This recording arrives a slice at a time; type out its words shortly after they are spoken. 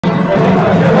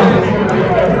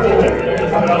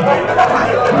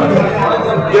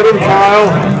Get him, Kyle.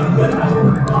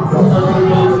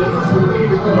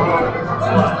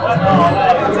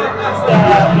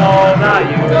 No, not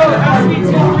you.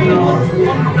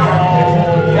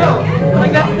 No.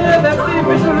 Like that's the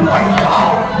official one. Like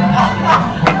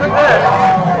that.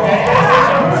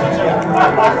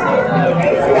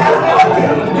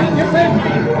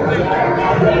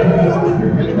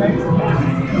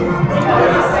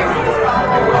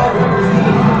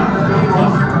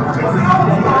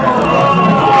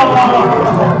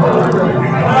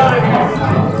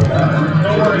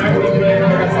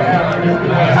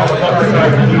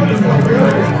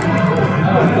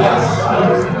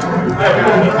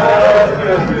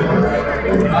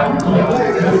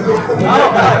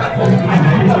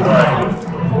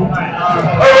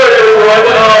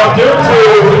 Due to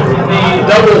the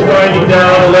doubles winding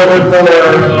down a little bit for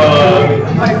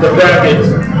the brackets,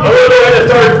 I'm going to go ahead and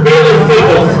start building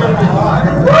singles.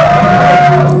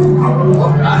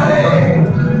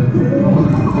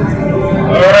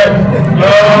 Alright,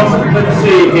 let's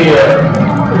see here.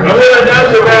 I'm going to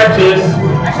announce the matches,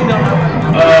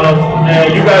 and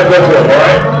you guys go to them,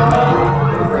 alright?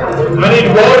 I need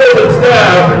Walters and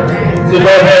Staff to go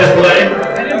ahead and play.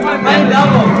 Playing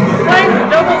double. Playing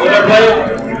double.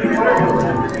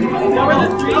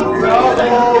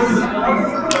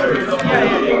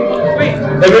 Wait.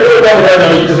 If you're doing double right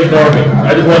now, you just ignore me.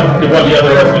 I just want the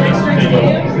other wrestlers to go.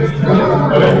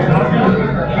 Okay.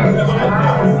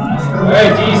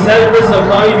 Alright, G7 versus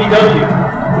Okami BW.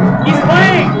 He's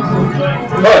playing!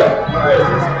 Look.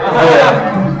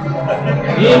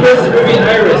 Ian versus Ruby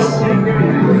Iris.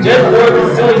 Jeff Ward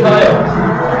versus Silly Kyle.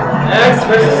 Axe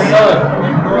versus Sun.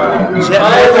 Jet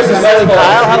 4 versus Silly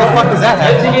Kyle? How the fuck does that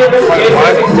happen? MTN versus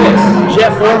K66.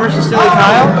 Jet 4 versus Silly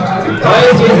Kyle?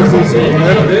 ISG versus C. You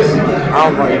heard of this? I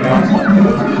don't fucking know.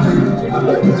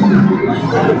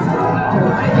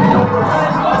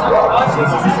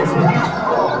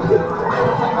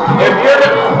 If you're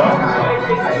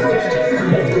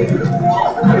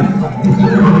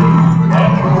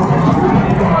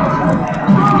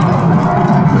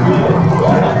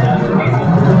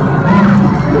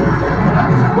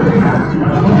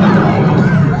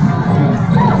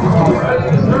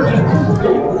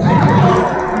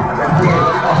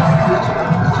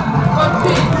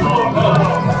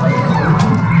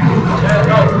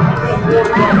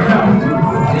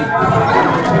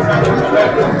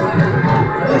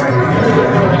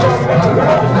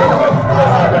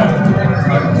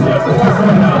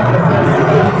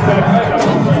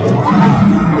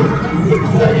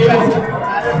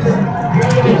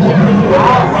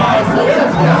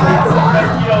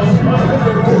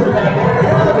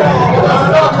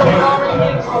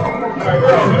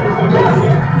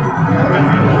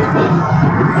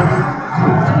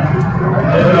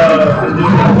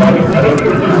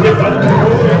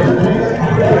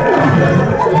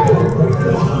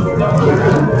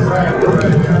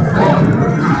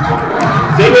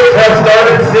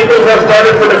Singles have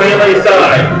started for the melee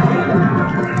side.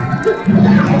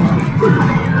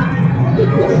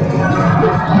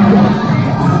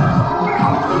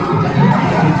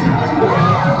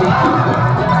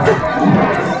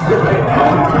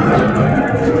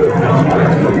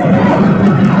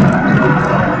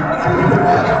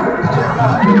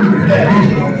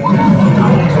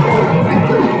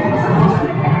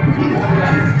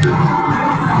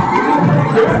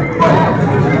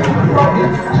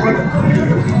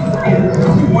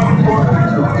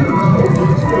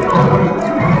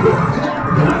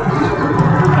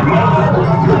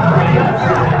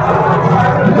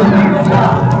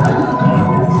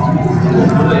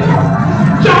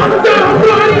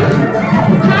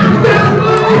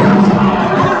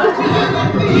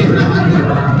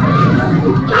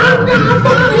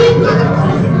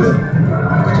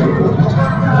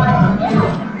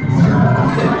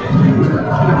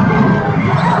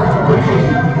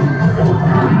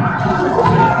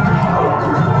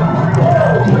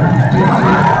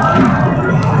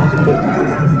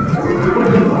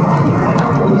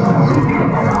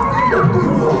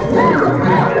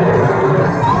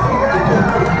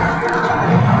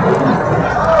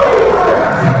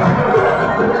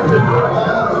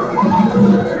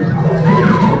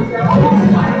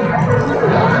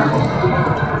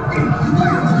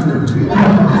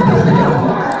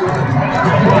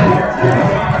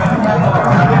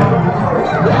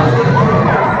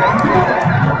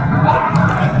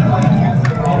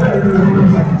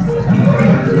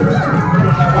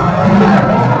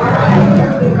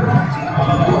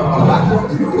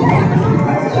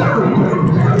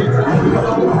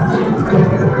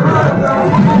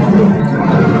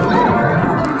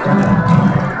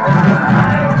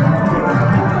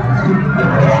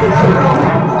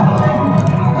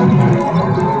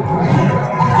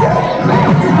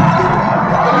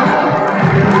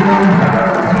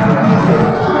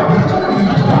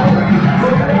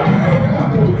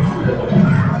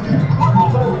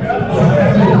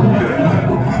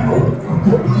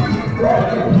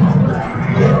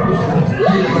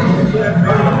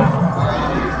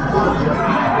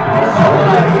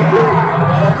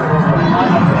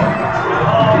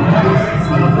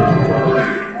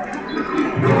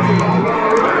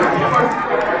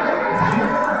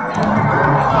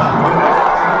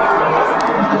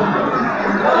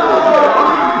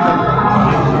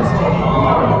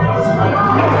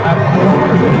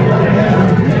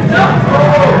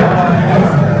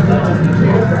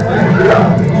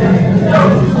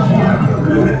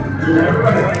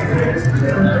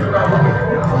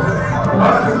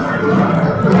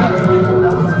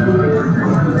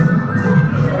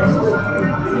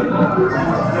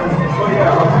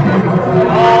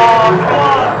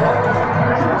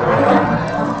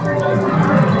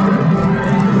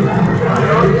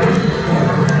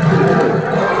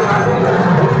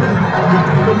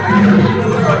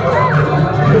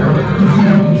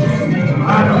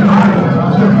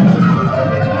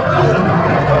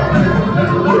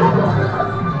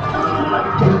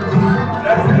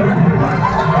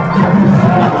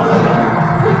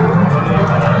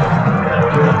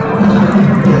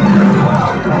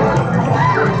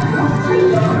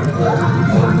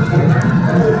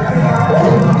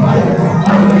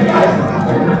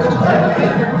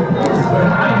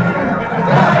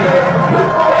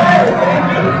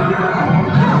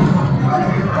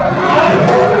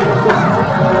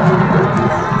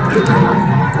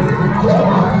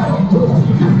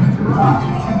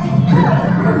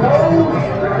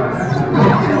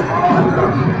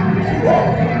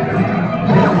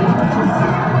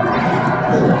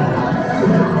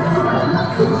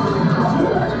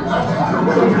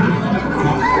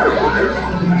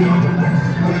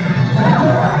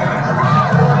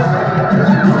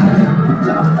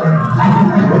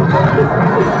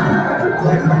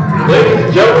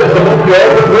 go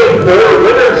complete for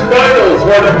winners finals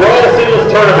for the Brawl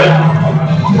Singles Tournament.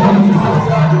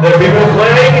 The people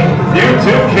playing U2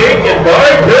 King and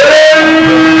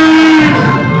Baka4moe.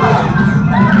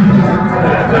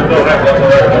 No, that's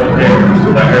okay.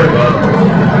 Not very well.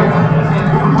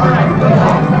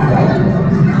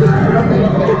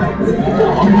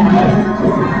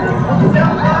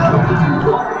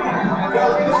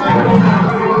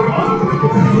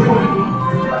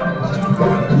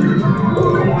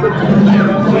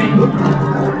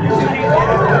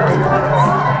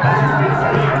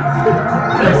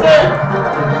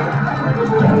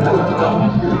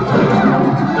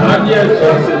 Not yet,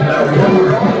 Justin. Not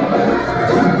yet.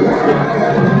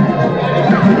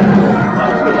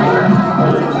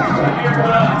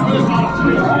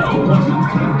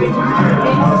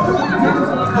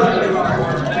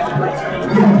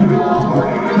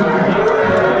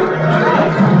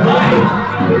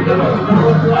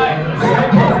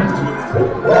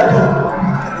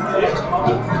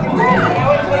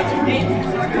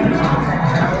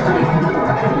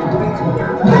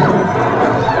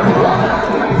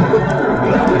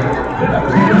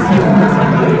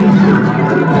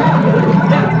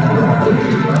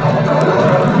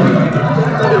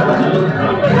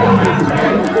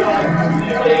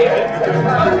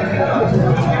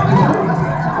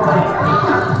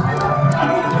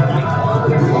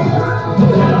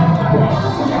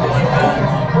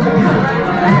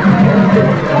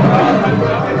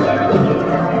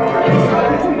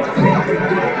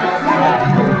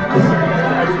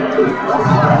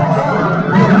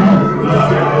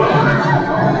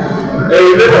 Hey,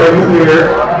 you live over here.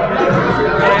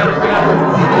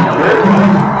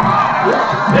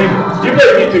 Hey, you play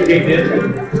YouTube game, didn't you?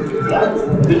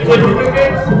 Did you play YouTube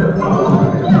games?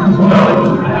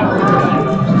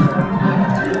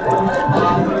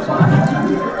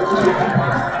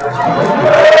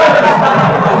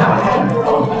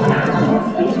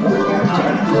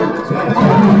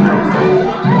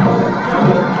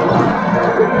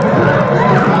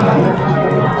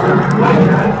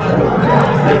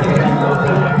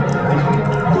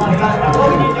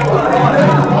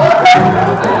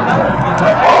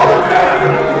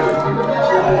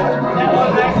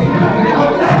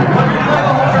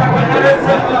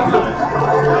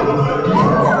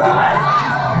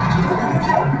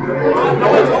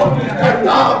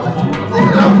 No.